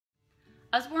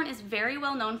Usborne is very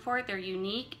well known for their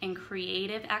unique and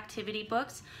creative activity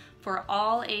books for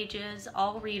all ages,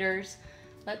 all readers.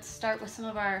 Let's start with some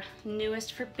of our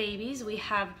newest for babies. We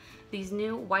have these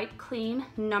new white clean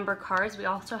number cards. We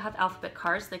also have alphabet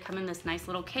cards. They come in this nice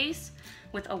little case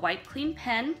with a white clean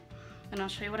pen. And I'll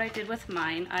show you what I did with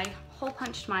mine. I hole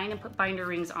punched mine and put binder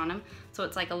rings on them. So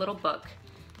it's like a little book.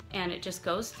 And it just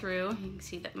goes through. You can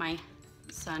see that my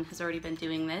son has already been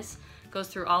doing this. Goes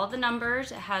through all of the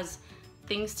numbers. It has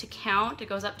things to count. It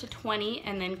goes up to 20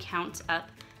 and then counts up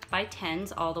by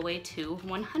tens all the way to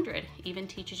 100. Even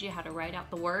teaches you how to write out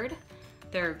the word.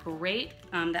 They're great.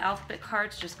 The alphabet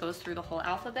cards just goes through the whole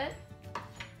alphabet.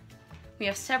 We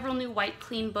have several new white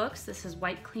clean books. This is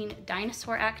white clean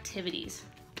dinosaur activities.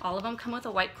 All of them come with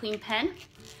a white clean pen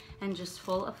and just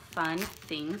full of fun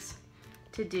things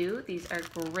to do. These are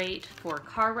great for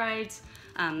car rides,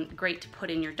 great to put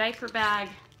in your diaper bag.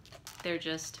 They're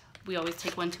just, we always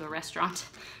take one to a restaurant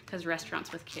because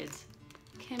restaurants with kids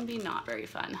can be not very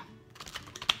fun.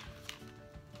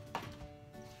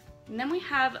 And then we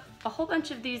have a whole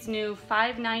bunch of these new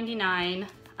 $5.99,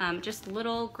 just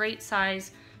little great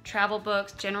size travel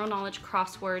books, general knowledge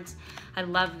crosswords. I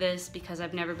love this because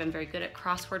I've never been very good at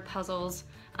crossword puzzles.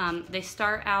 They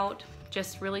start out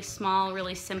just really small,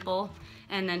 really simple,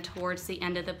 and then towards the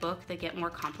end of the book they get more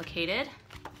complicated.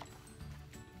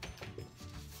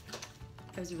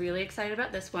 I was really excited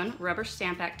about this one, rubber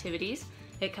stamp activities.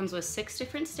 It comes with 6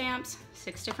 different stamps,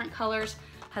 6 different colors,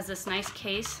 has this nice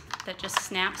case that just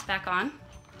snaps back on,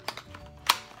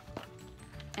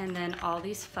 and then all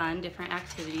these fun different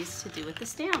activities to do with the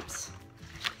stamps.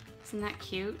 Isn't that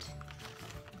cute?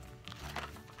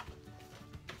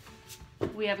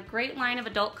 We have a great line of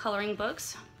adult coloring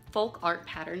books. Folk art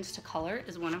patterns to color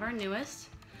is one of our newest.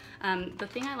 The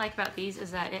thing I like about these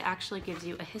is that it actually gives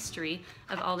you a history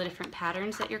of all the different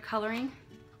patterns that you're coloring.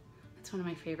 It's one of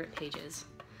my favorite pages.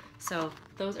 So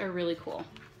those are really cool.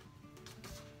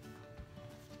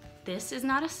 This is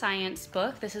not a science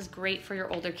book. This is great for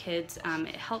your older kids.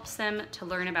 It helps them to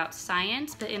learn about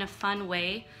science, but in a fun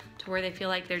way to where they feel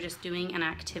like they're just doing an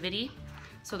activity.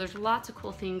 So there's lots of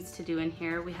cool things to do in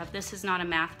here. We have This Is Not a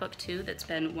Math Book too, that's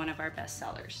been one of our best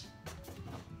sellers.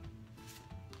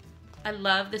 I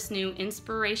love this new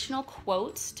inspirational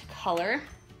quotes to color,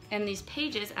 and these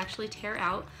pages actually tear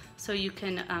out so you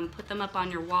can put them up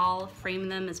on your wall, frame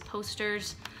them as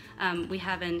posters. We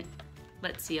have a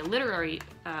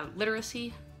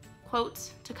literacy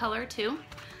quotes to color too.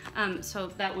 So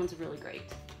that one's really great.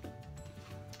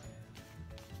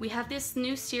 We have this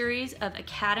new series of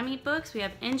Academy books. We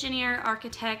have Engineer,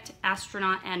 Architect,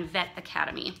 Astronaut, and Vet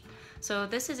Academy. So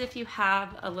this is if you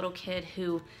have a little kid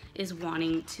who is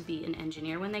wanting to be an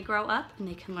engineer when they grow up, and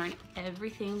they can learn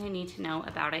everything they need to know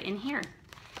about it in here.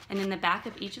 And in the back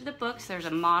of each of the books, there's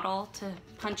a model to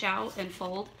punch out and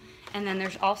fold. And then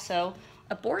there's also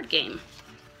a board game.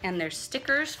 And there's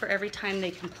stickers for every time they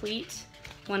complete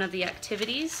one of the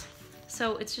activities.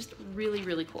 So it's just really,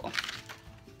 really cool.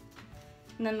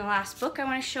 And then the last book I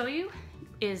want to show you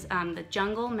is the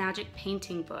Jungle Magic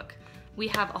Painting book. We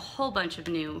have a whole bunch of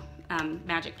new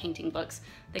magic painting books.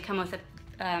 They come with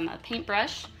a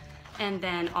paintbrush, and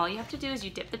then all you have to do is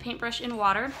you dip the paintbrush in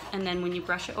water, and then when you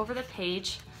brush it over the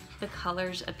page, the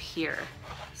colors appear.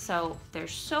 So they're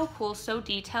so cool, so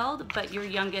detailed, but your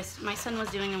youngest, my son was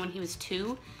doing them when he was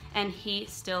 2, and he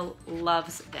still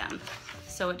loves them.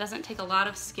 So it doesn't take a lot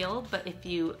of skill, but if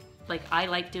you, I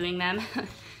like doing them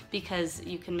because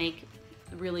you can make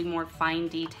really more fine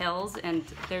details, and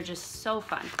they're just so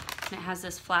fun. And it has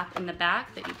this flap in the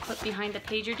back that you put behind the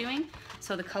page you're doing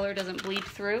so the color doesn't bleed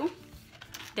through.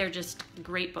 They're just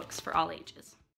great books for all ages.